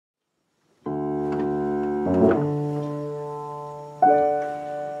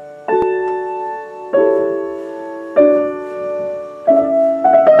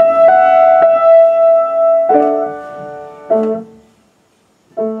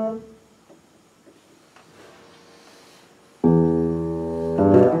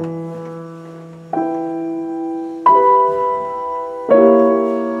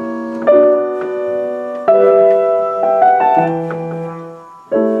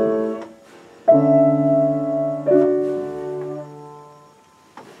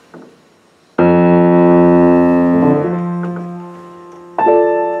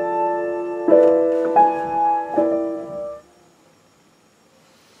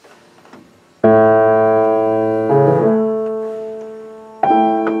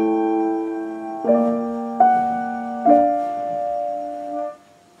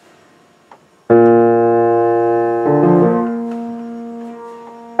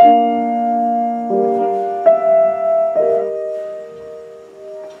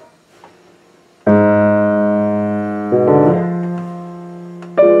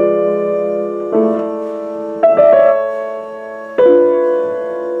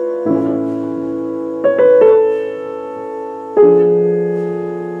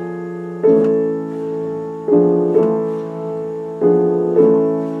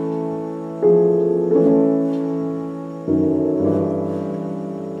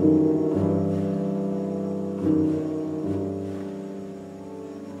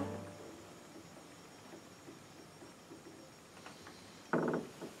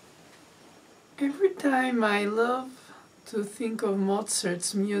Every time I love to think of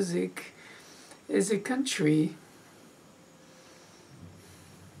Mozart's music as a country,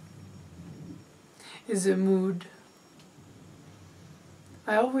 as a mood.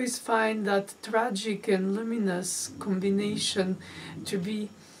 I always find that tragic and luminous combination to be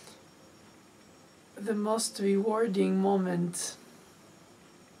the most rewarding moment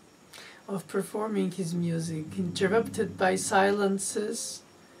of performing his music, interrupted by silences,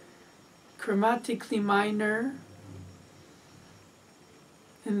 chromatically minor,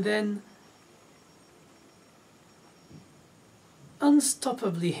 and then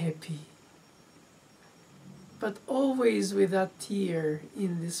unstoppably happy, but always with a tear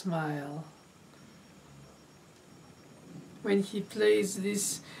in the smile. When he plays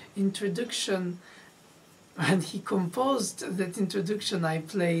this introduction, and he composed that introduction I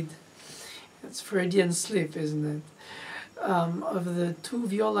played, it's Freudian slip, isn't it? Of the two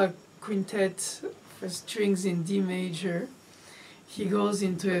viola quintet for strings in D major, he goes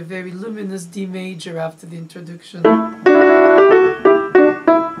into a very luminous D major after the introduction.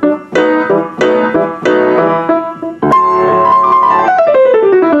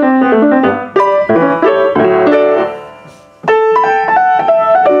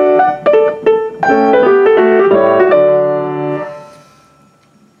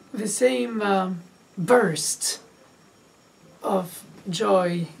 The same burst of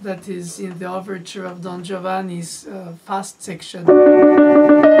joy that is in the overture of Don Giovanni's fast section. A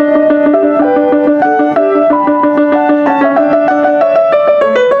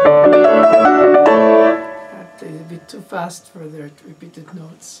bit too fast for their repeated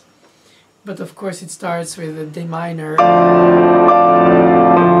notes. But of course it starts with a D minor.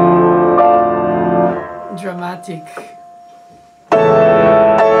 Dramatic.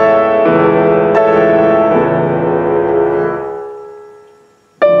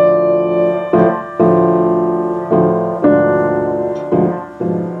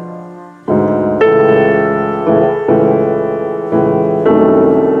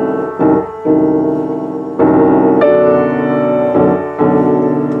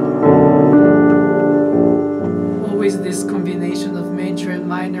 This combination of major and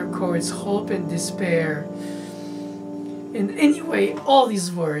minor chords, hope and despair. And anyway, all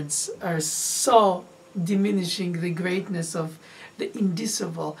these words are so diminishing the greatness of the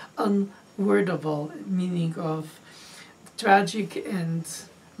indicible, unwordable meaning of tragic and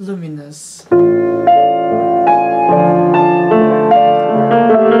luminous.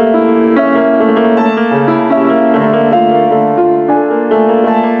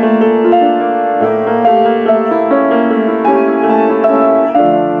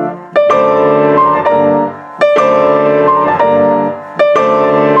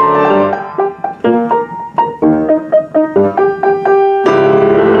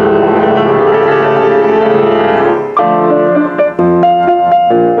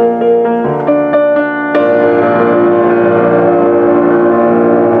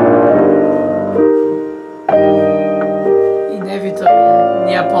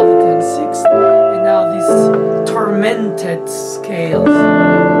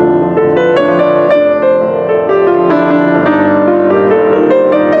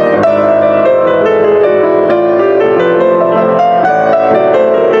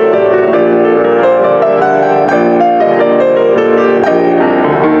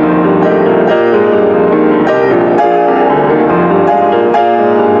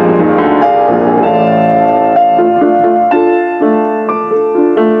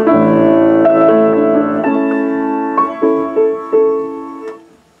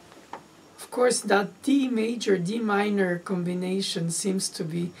 course, that D major, D minor combination seems to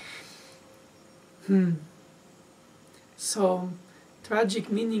be so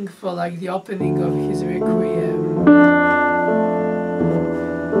tragic, meaningful, like the opening of his Requiem.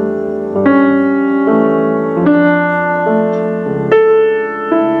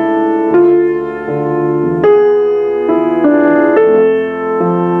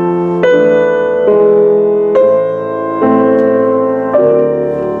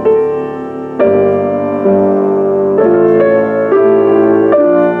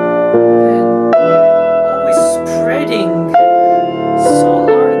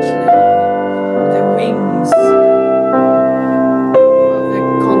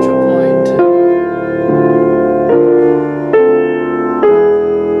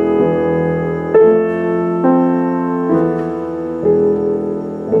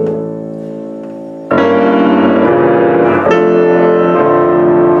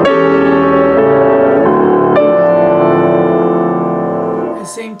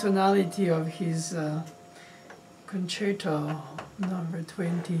 Tonality of his concerto number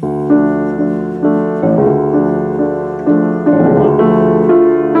 20.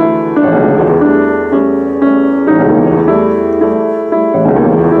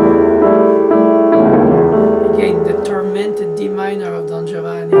 Again, the tormented D minor of Don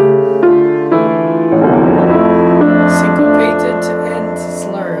Giovanni, syncopated and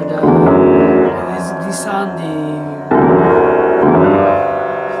slurred, it is glissandi.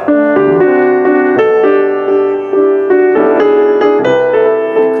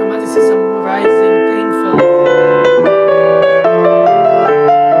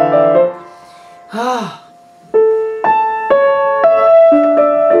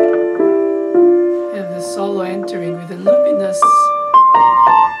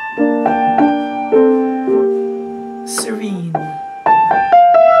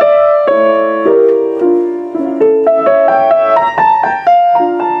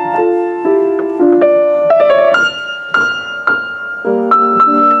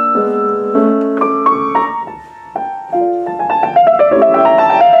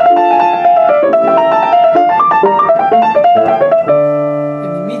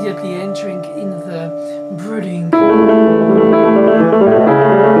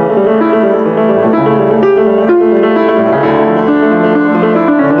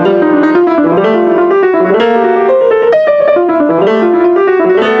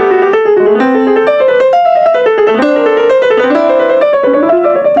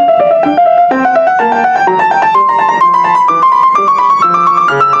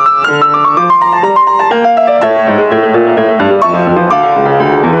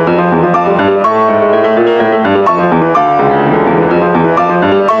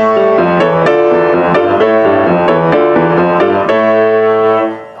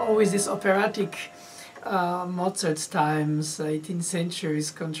 Mozart's times, 18th century's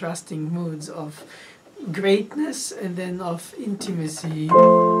contrasting moods of greatness and then of intimacy.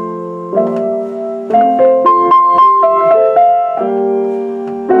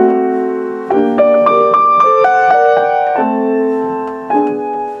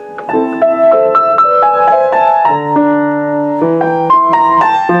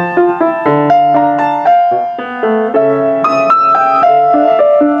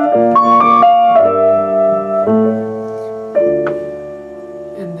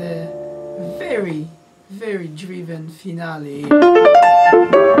 Very driven finale.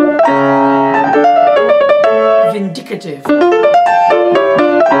 Vindicative.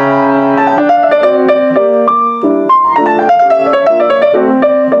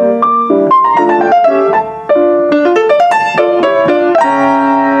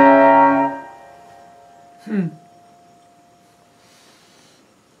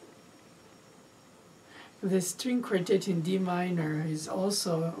 The string quartet in D minor is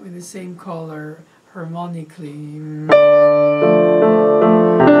also in the same color harmonically.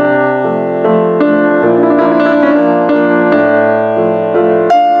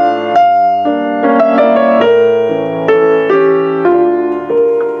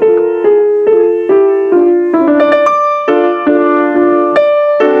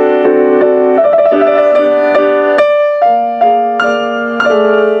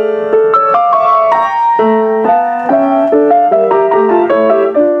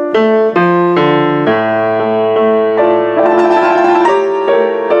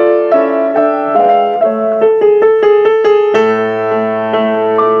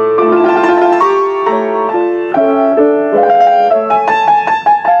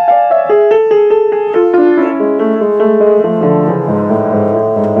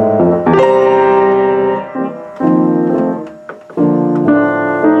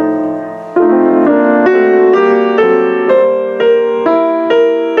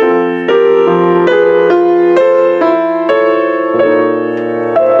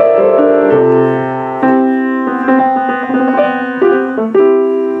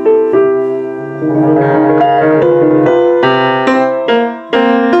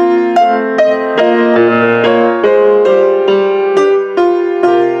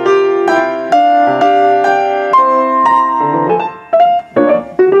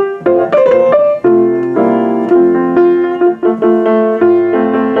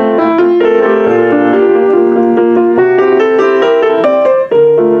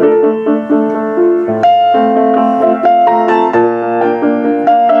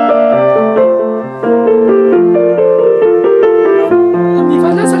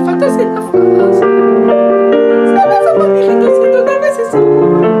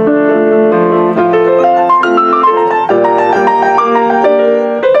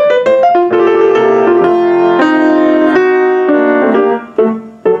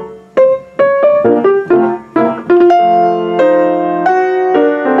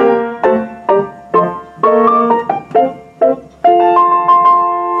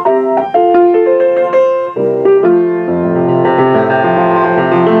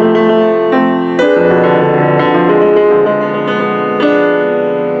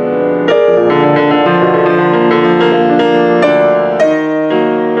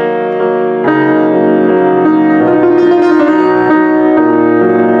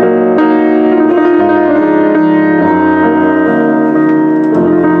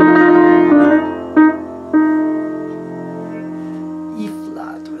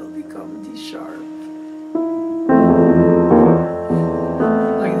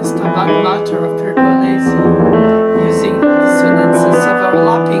 sonata of Pergolesi, using dissonances of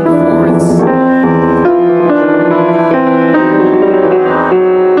overlapping chords.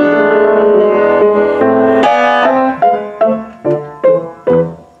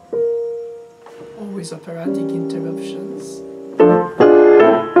 Always operatic interruptions.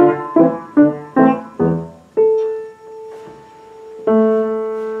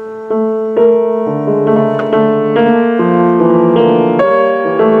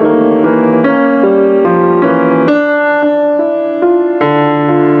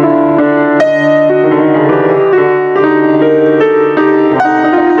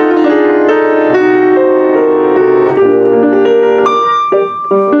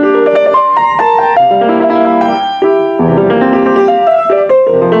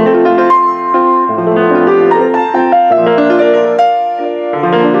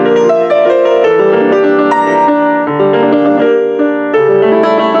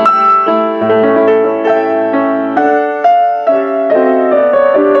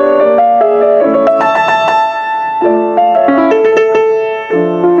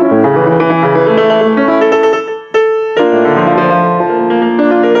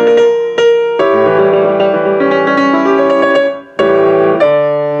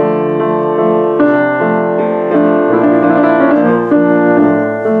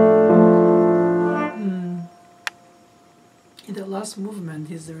 Movement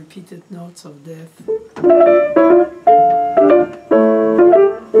is the repeated notes of death.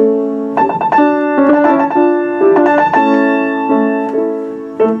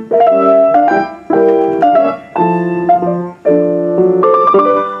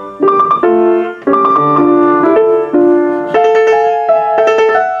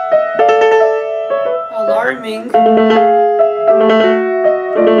 Alarming or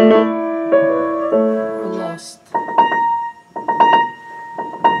lost.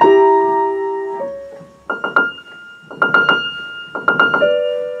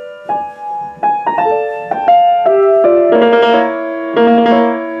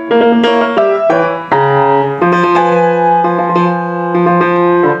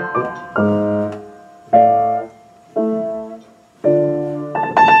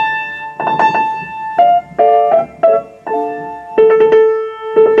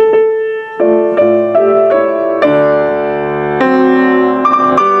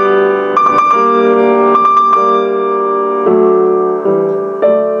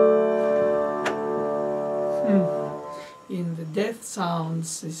 In the death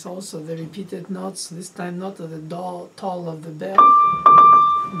sounds is also the repeated notes, this time not at the toll of the bell,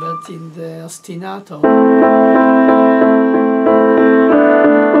 but in the ostinato.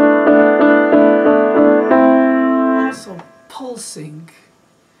 So pulsing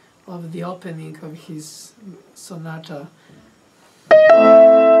of the opening of his sonata.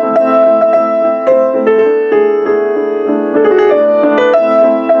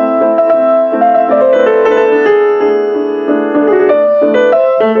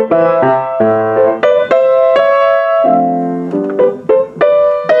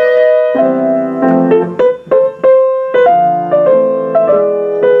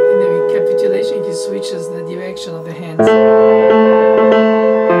 Switches the direction of the hands.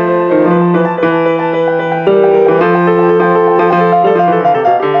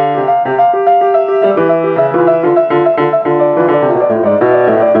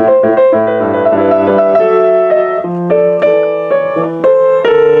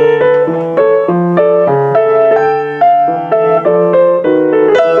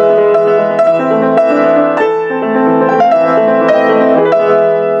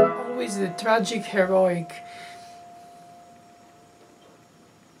 Tragic, heroic.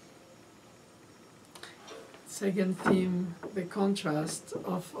 Second theme, the contrast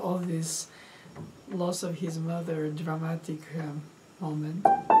of all this loss of his mother, dramatic moment.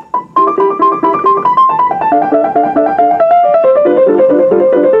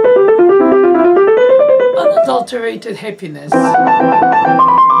 Unadulterated happiness.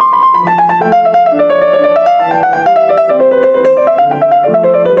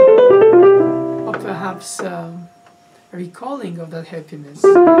 Perhaps a recalling of that happiness.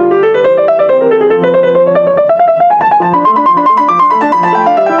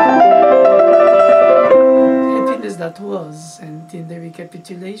 Happiness that was, and in the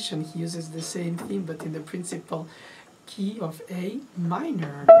recapitulation he uses the same theme but in the principal key of A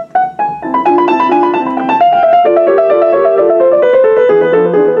minor.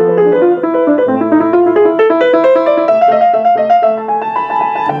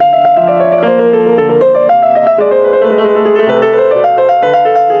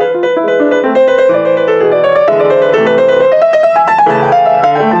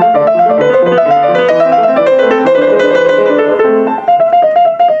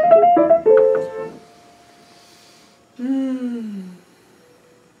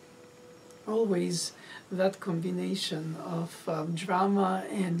 always that combination of drama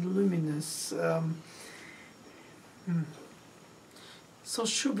and luminous. So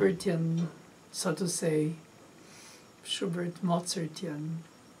Schubertian, so to say, Schubert Mozartian.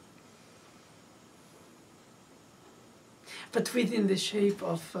 But within the shape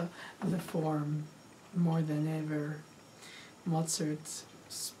of the form, more than ever, Mozart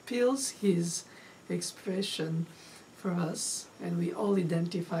spills his expression for us, and we all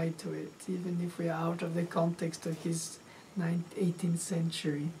identify to it, even if we are out of the context of his 18th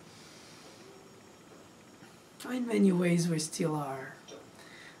century. In many ways we still are.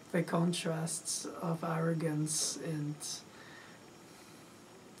 The contrasts of arrogance and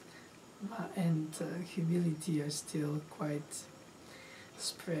humility are still quite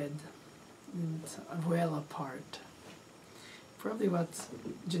spread and well apart. Probably what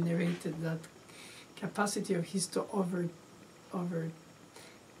generated that capacity of his to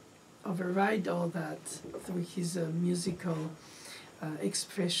override all that through his musical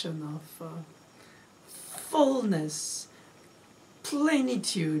expression of fullness,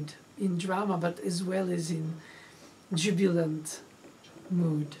 plenitude in drama, but as well as in jubilant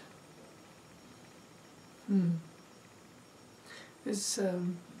mood. This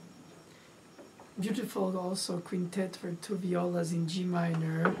beautiful also quintet for two violas in G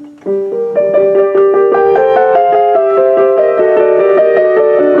minor.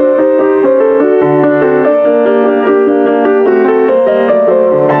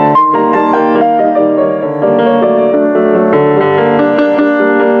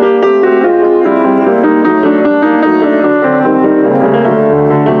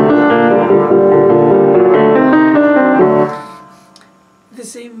 The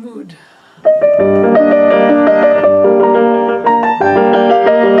same mood. The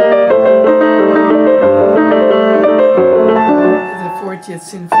 40th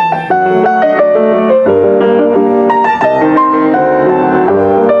Symphony.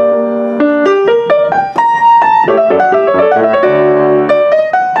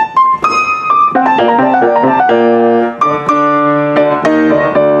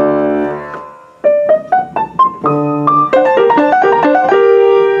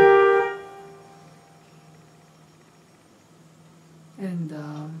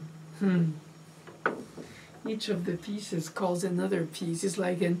 Each of the pieces calls another piece. It's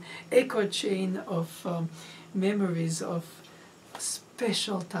like an echo chain of memories of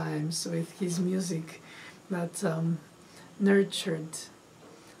special times with his music that nurtured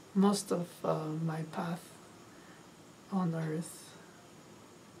most of my path on earth.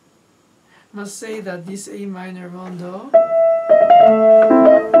 I must say that this A minor rondo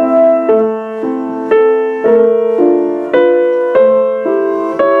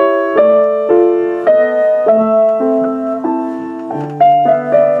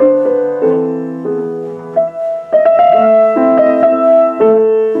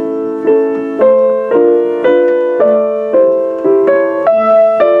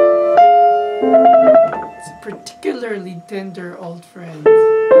tender old friend.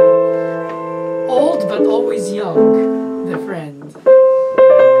 Old but always young, the friend.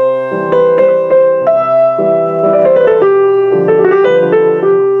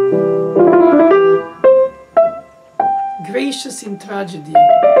 Gracious in tragedy.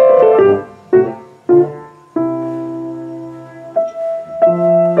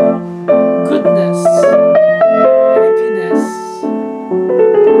 Goodness. Happiness.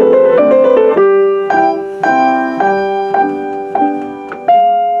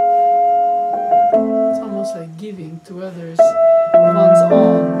 Giving to others one's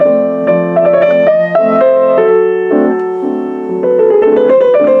own.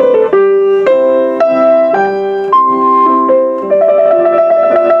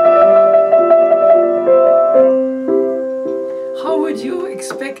 How would you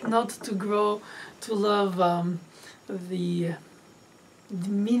expect not to grow to love the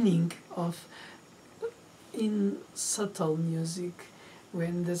meaning of in subtle music?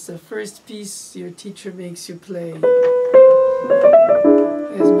 When there's the first piece your teacher makes you play, as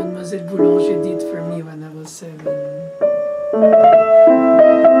Mademoiselle Boulanger did for me when I was 7.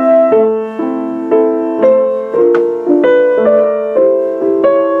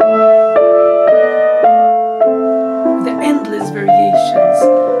 The endless variations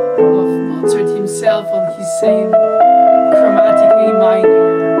of Mozart himself on his same chromatic A minor,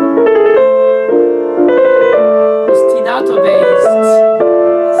 ostinato-based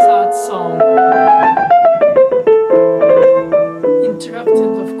song,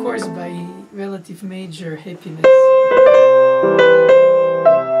 interrupted of course by relative major happiness. A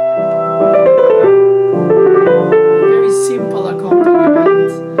very simple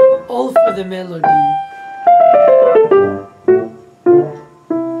accompaniment, all for the the melody.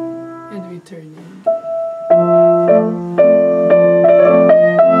 And returning.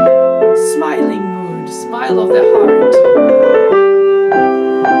 Smiling mood, smile of the heart.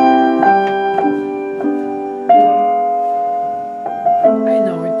 I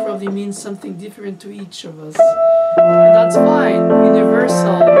know it probably means something different to each of us, and that's fine.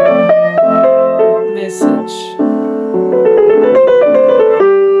 Universal message.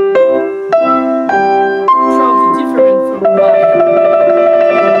 Probably different from mine,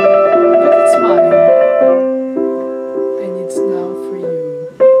 but it's mine, and it's now for you.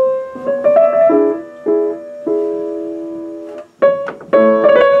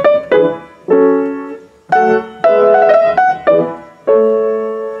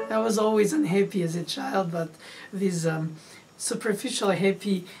 I was always unhappy as a child, but these superficial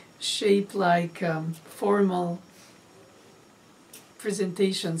happy shape like formal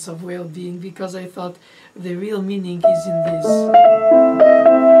presentations of well-being, because I thought the real meaning is in this.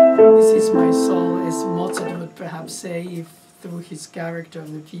 This is my soul, as Mozart would perhaps say if through his character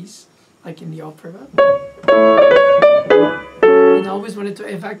of the piece, like in the opera. And I always wanted to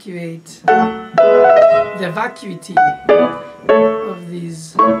evacuate the vacuity of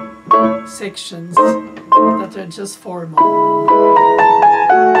these sections that are just formal.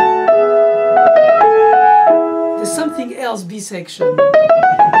 There's something else, B section.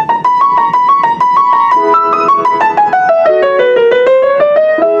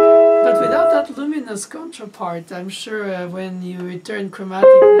 But without that luminous contrapart, I'm sure when you return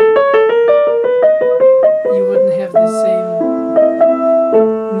chromatically, you wouldn't have the same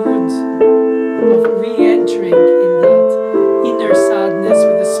mood of re-entering in that inner sadness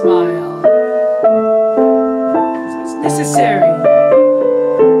with a smile. So it's necessary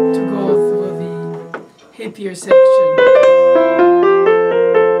to go through the happier section.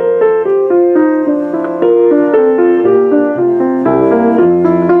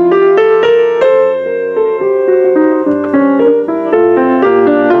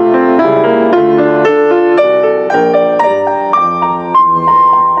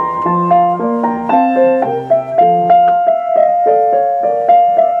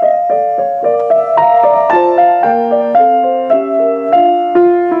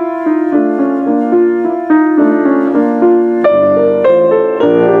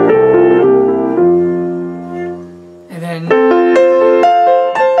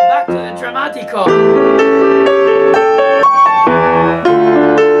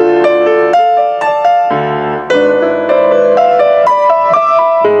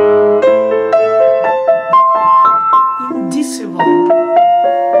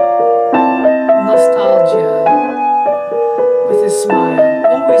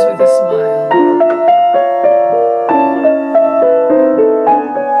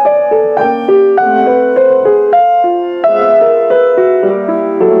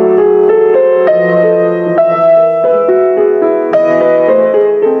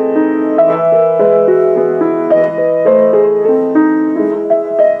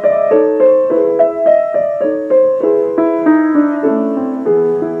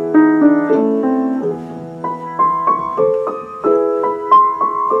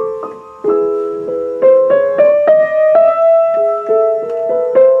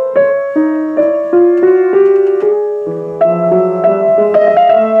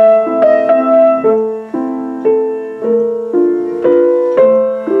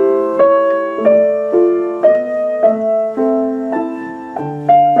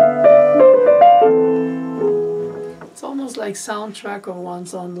 Soundtrack of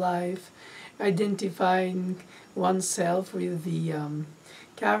one's own life, identifying oneself with the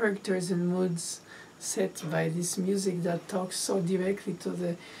characters and moods set by this music that talks so directly to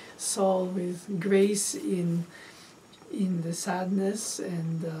the soul, with grace in the sadness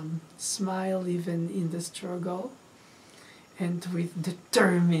and smile even in the struggle, and with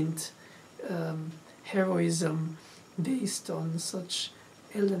determined heroism based on such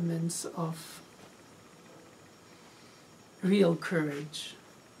elements of real courage,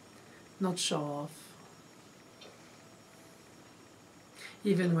 not show off.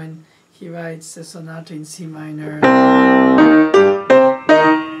 Even when he writes a sonata in C minor,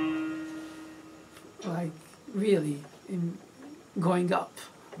 like really going up,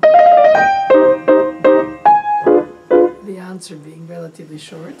 the answer being relatively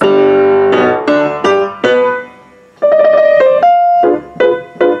short.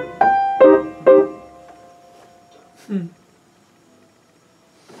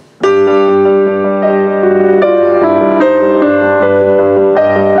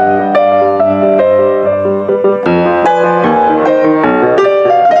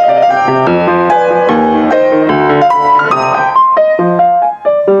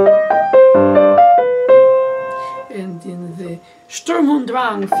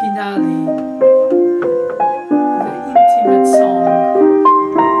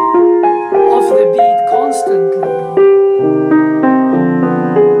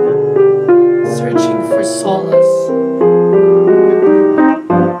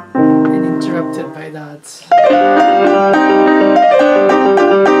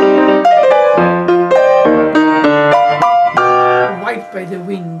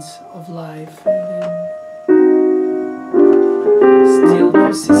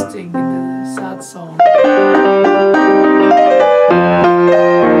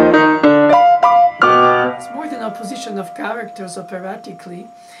 characters operatically,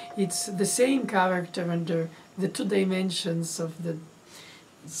 it's the same character under the two dimensions of the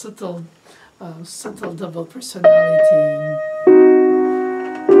subtle double personality,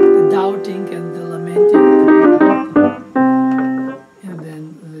 the doubting and the lamenting, and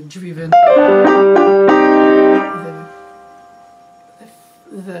then the driven,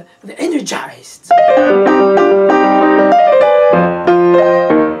 the energized.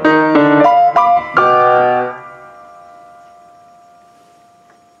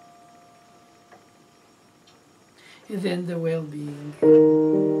 And then the well-being.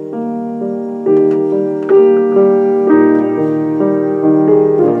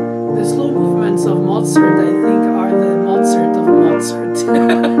 The slow movements of Mozart, I think, are the Mozart of Mozart. It's a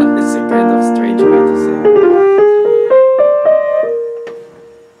kind of strange way to say.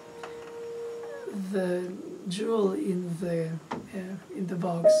 The jewel in the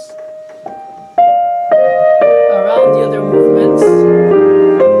box. Around the other movements,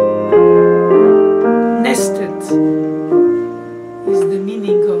 nested is the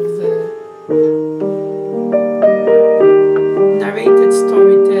meaning of the narrated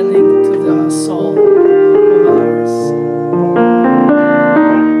storytelling to the soul of ours.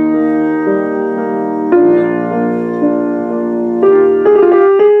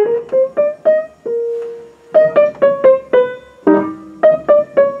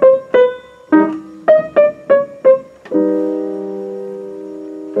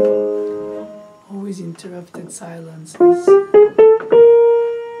 Always interrupted silences.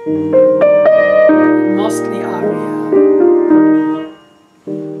 Mostly aria.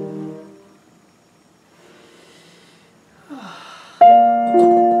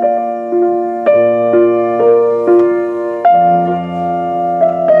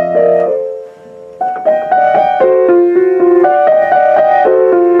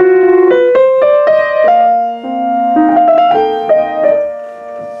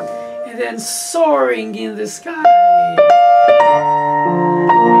 And then soaring in the sky.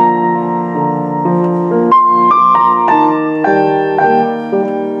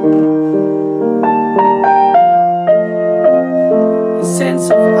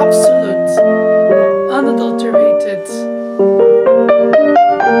 Sense of absolute, unadulterated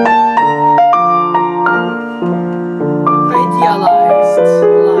idealized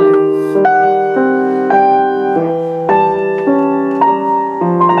life.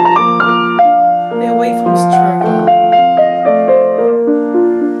 Away from struggle.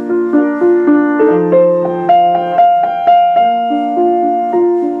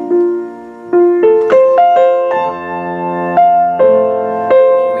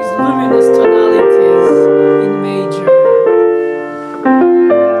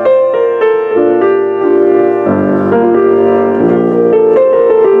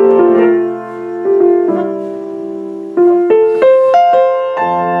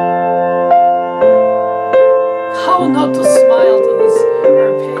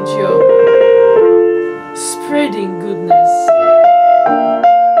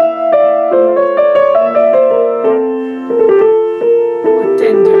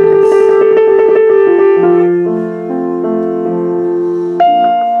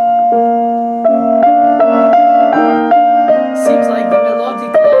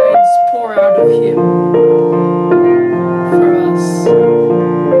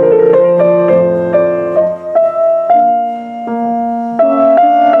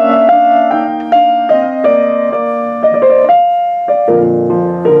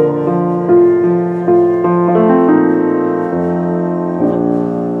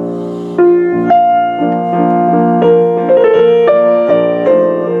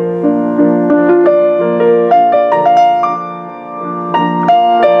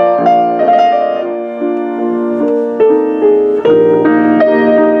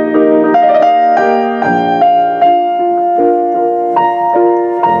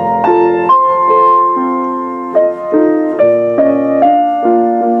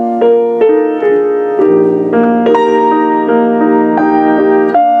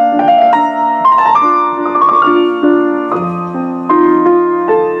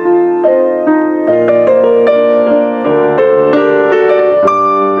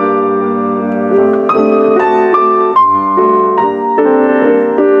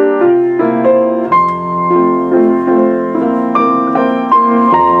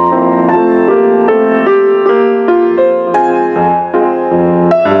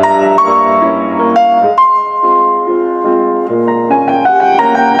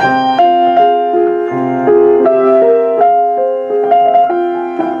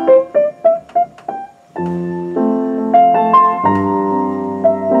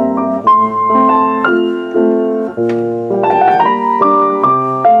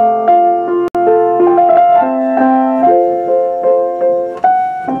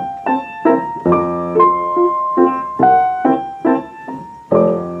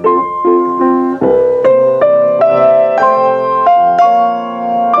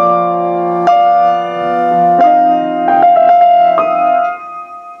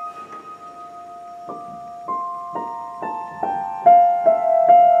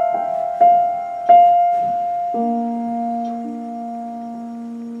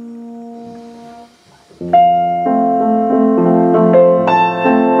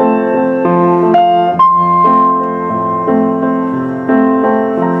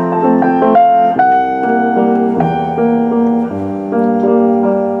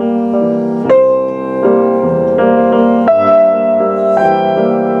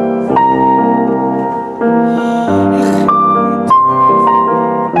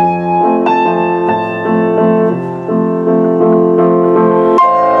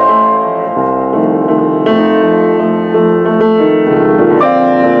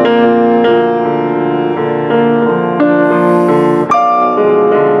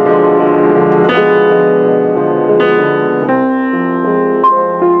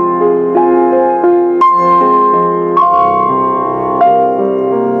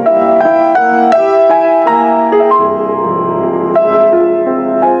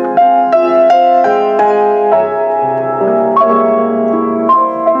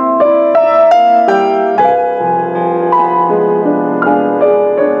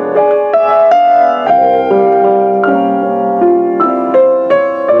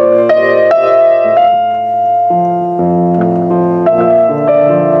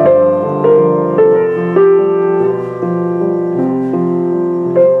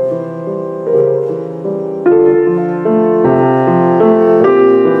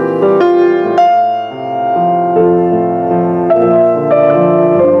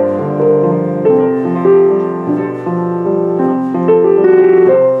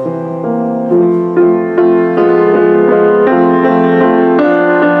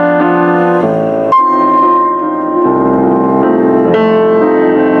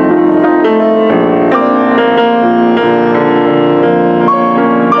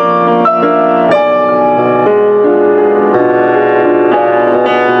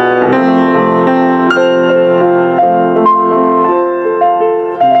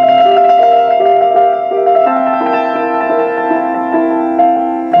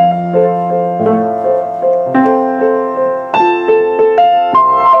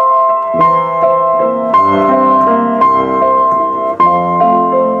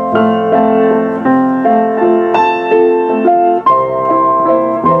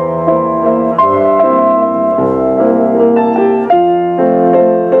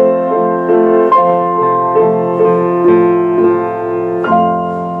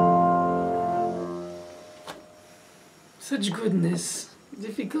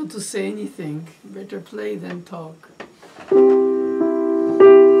 think. Better play than talk.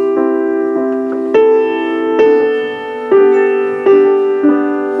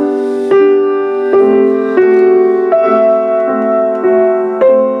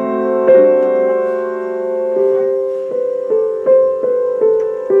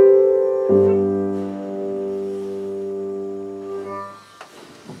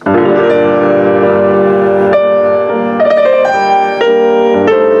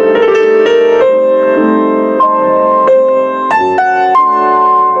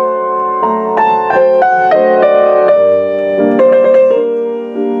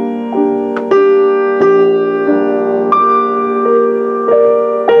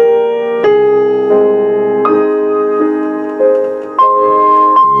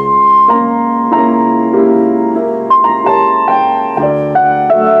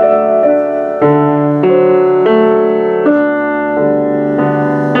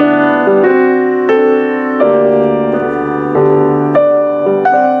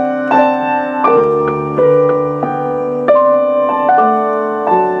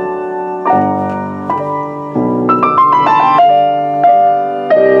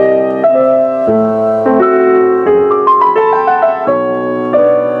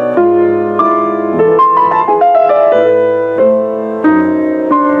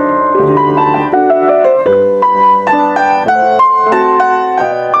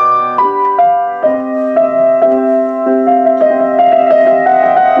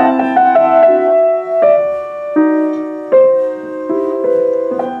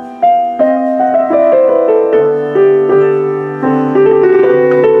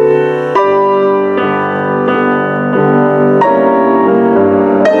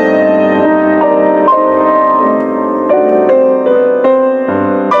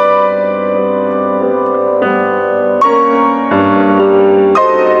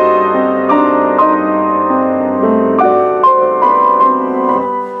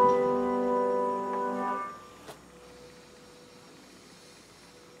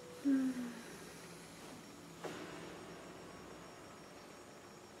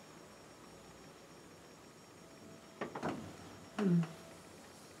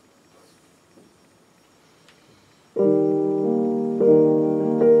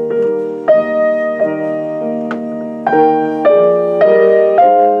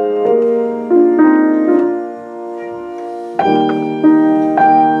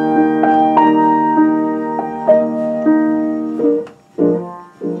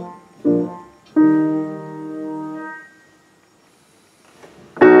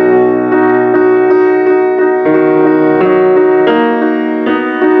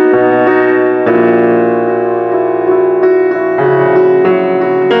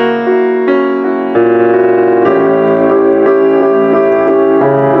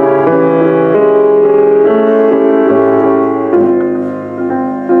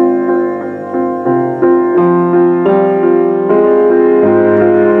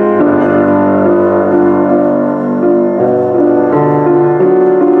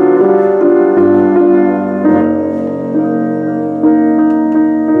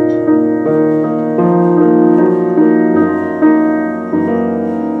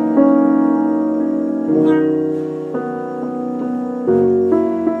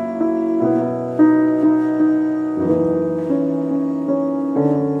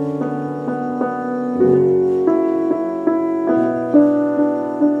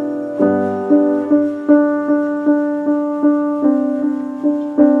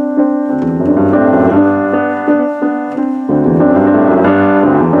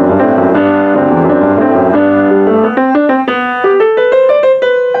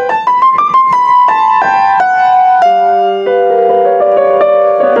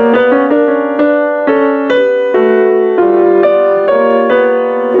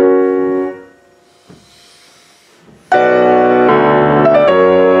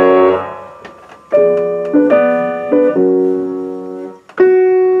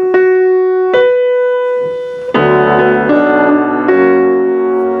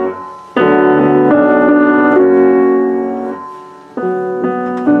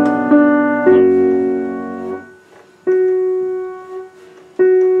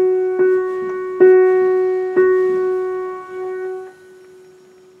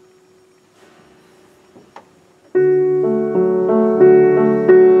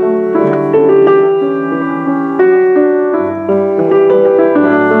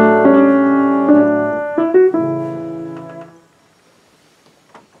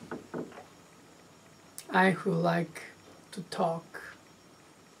 I who like to talk.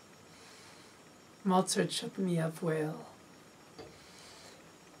 Mozart shut me up well.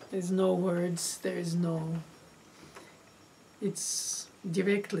 There's no words, there is no... It's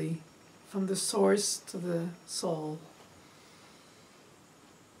directly from the source to the soul.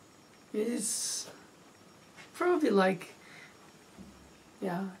 It is probably like,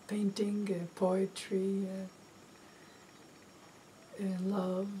 yeah, painting, poetry,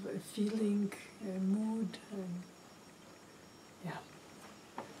 love, a feeling, a mood, and yeah.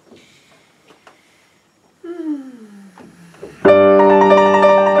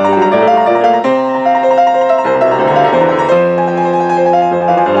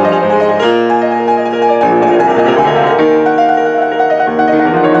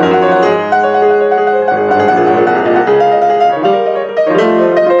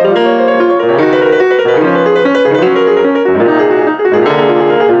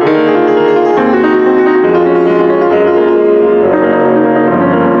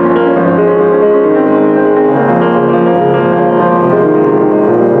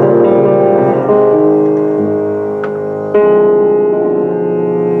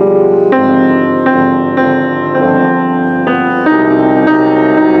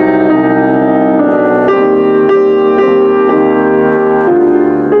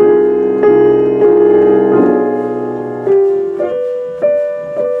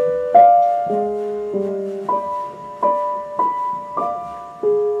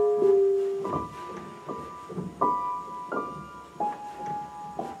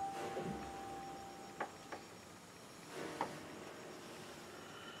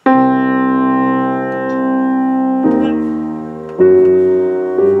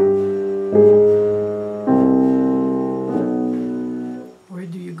 Where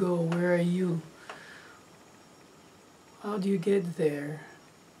do you go? Where are you? How do you get there?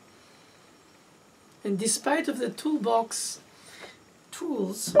 And despite of the toolbox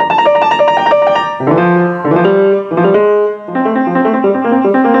tools,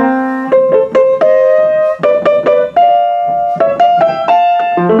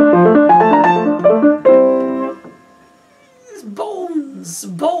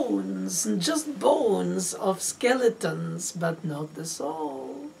 bones, and just bones of skeletons, but not the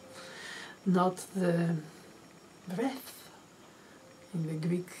soul, not the breath, in the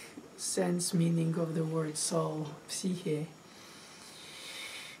Greek sense meaning of the word soul, psyche.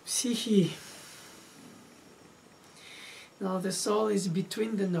 Psyche. Now the soul is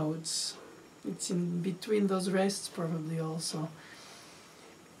between the notes. It's in between those rests probably also.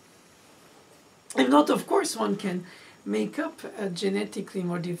 If not, of course, one can make up a genetically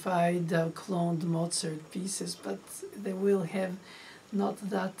modified, cloned Mozart pieces, but they will have not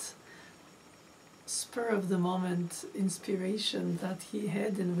that spur of the moment inspiration that he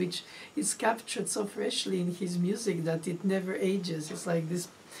had, and which is captured so freshly in his music that it never ages. It's like this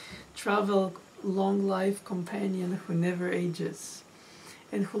travel long life companion who never ages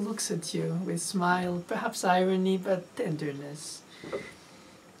and who looks at you with smile, perhaps irony, but tenderness,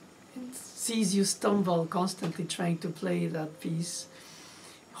 and sees you stumble constantly trying to play that piece.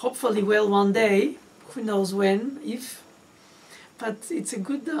 Hopefully well one day, who knows when, if, but it's a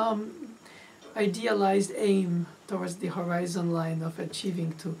good idealized aim towards the horizon line of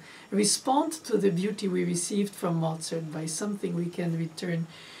achieving to respond to the beauty we received from Mozart by something we can return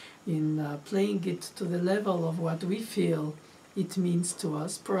in playing it to the level of what we feel it means to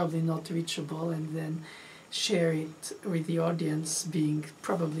us, probably not reachable, and then share it with the audience, being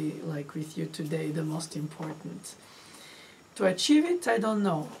probably, like with you today, the most important. To achieve it, I don't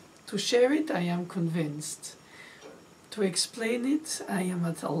know. To share it, I am convinced. To explain it, I am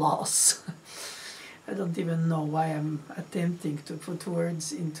at a loss. I don't even know why I'm attempting to put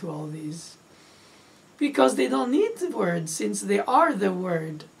words into all these. Because they don't need words, since they are the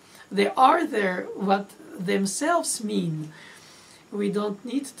word. They are there, what themselves mean. We don't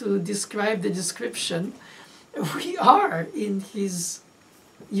need to describe the description. We are in his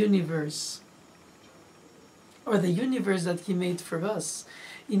universe, or the universe that he made for us,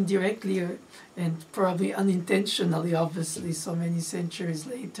 indirectly and probably unintentionally, obviously, so many centuries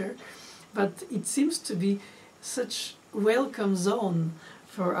later. But it seems to be such a welcome zone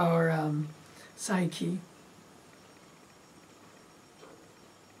for our psyche.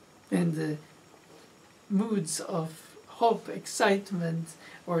 And the moods of hope, excitement,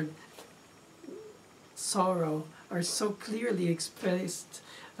 or sorrow are so clearly expressed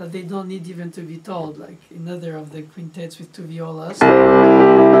that they don't need even to be told, like another of the quintets with two violas.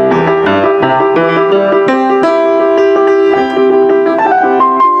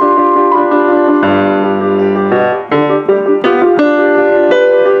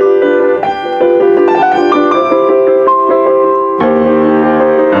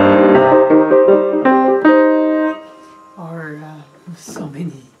 Or so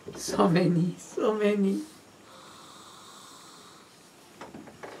many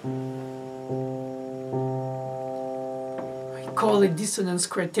We call it dissonance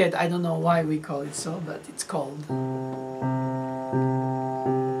quartet. I don't know why we call it so, but it's called. I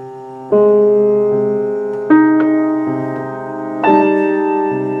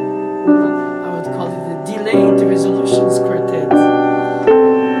would call it the delayed resolutions quartet.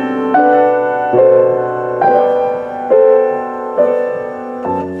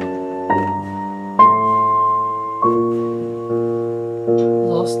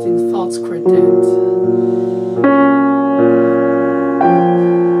 Lost in Thoughts quartet.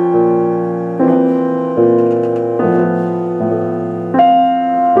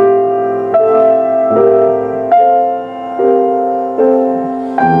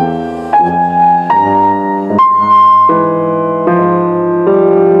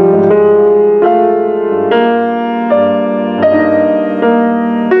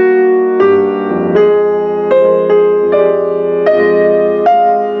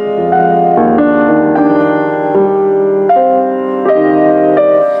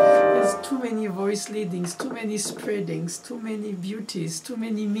 Leadings, too many spreadings, too many beauties, too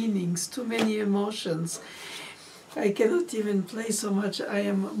many meanings, too many emotions. I cannot even play so much. I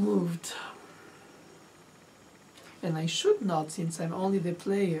am moved. And I should not, since I'm only the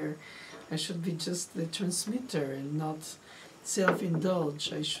player. I should be just the transmitter and not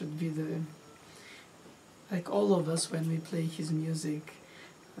self-indulge. I should be the, like all of us when we play his music,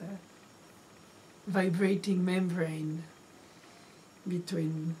 vibrating membrane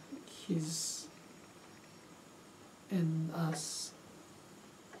between his and us.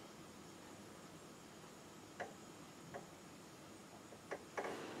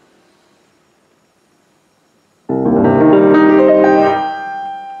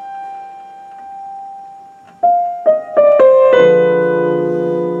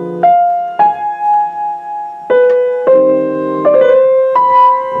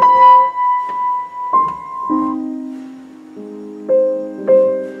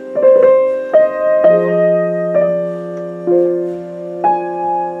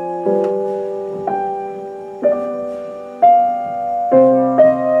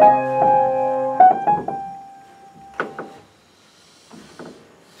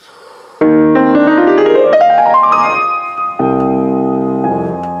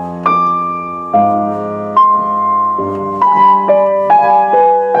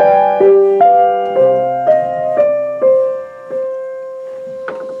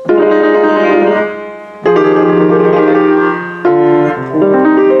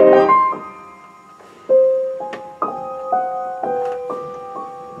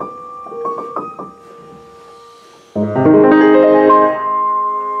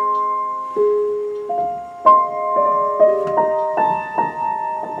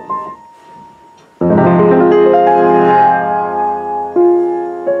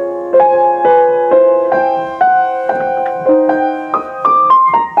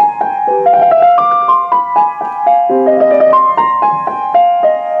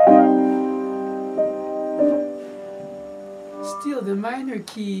 Still, the minor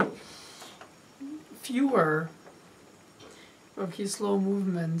key, fewer of his slow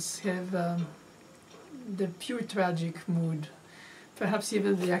movements have the pure tragic mood, perhaps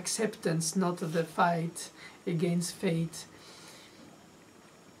even the acceptance, not the fight against fate.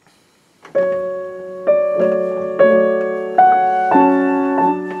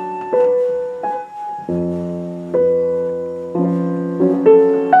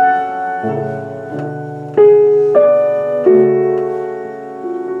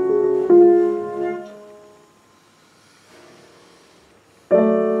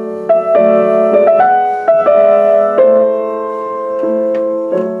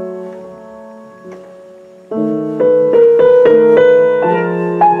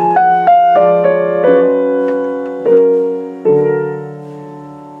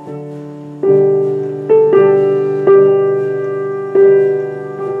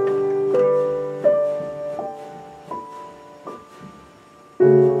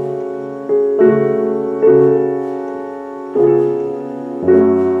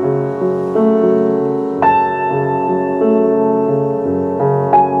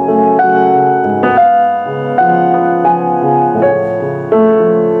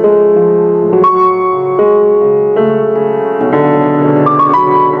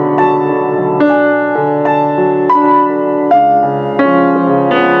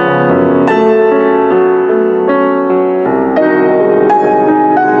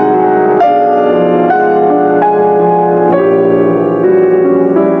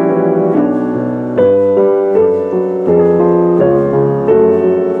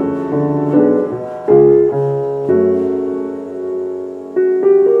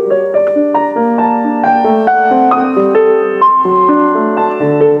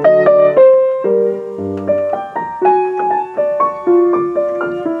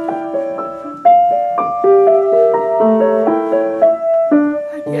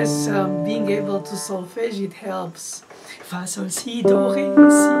 Yes, being able to solfege, it helps. Fa, sol, si, do, re, mi,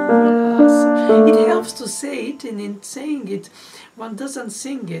 si, la, so. It helps to say it, and in saying it, one doesn't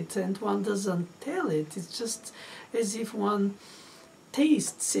sing it and one doesn't tell it. It's just as if one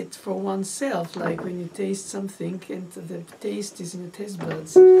tastes it for oneself, like when you taste something and the taste is in the taste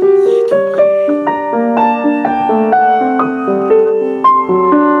buds.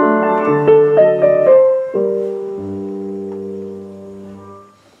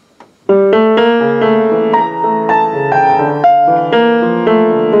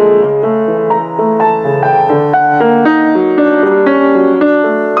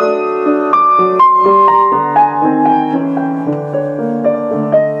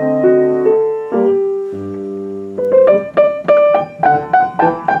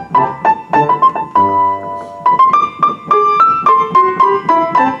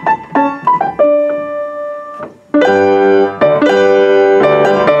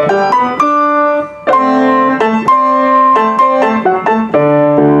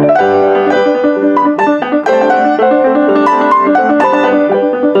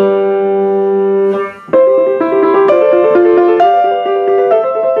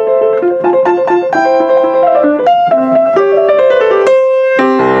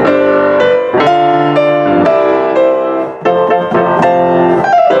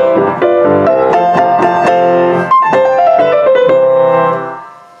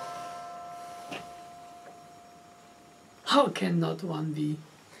 How cannot one be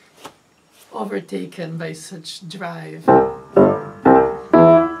overtaken by such drive?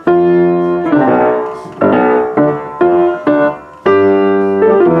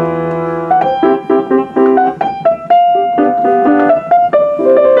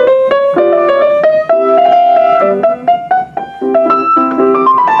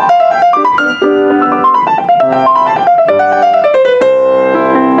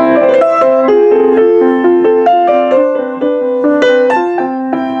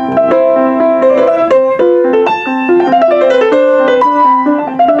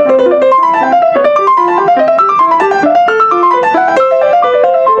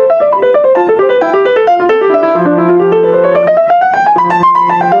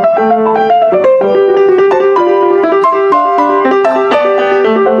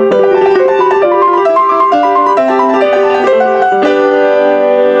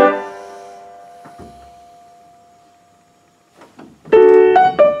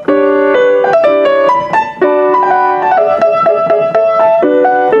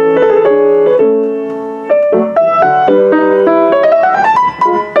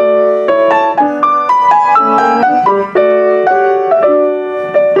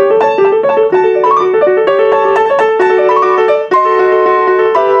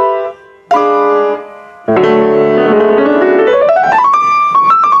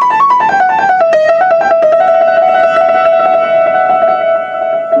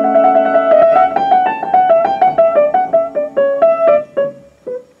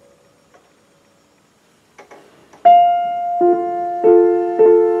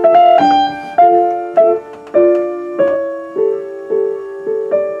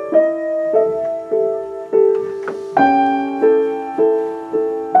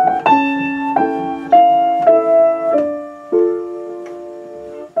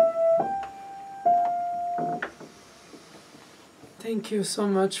 Thank you so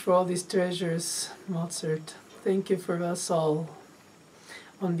much for all these treasures, Mozart. Thank you for us all,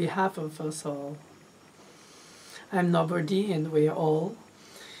 on behalf of us all. I'm nobody and we're all,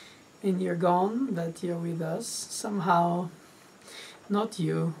 and you're gone, but you're with us. Somehow, not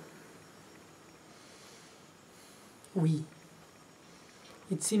you, we.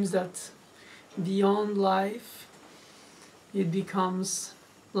 It seems that beyond life, it becomes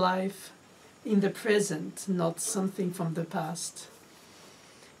life in the present, not something from the past.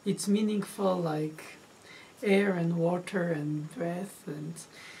 It's meaningful like air and water and breath and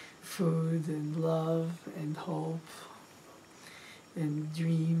food and love and hope and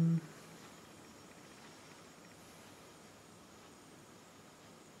dream.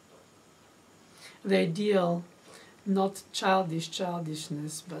 The ideal, not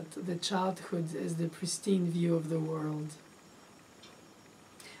childishness, but the childhood as the pristine view of the world,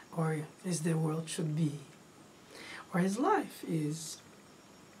 or as the world should be, or as life is,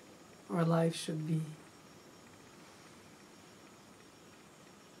 or life should be.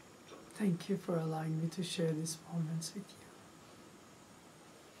 Thank you for allowing me to share these moments with you.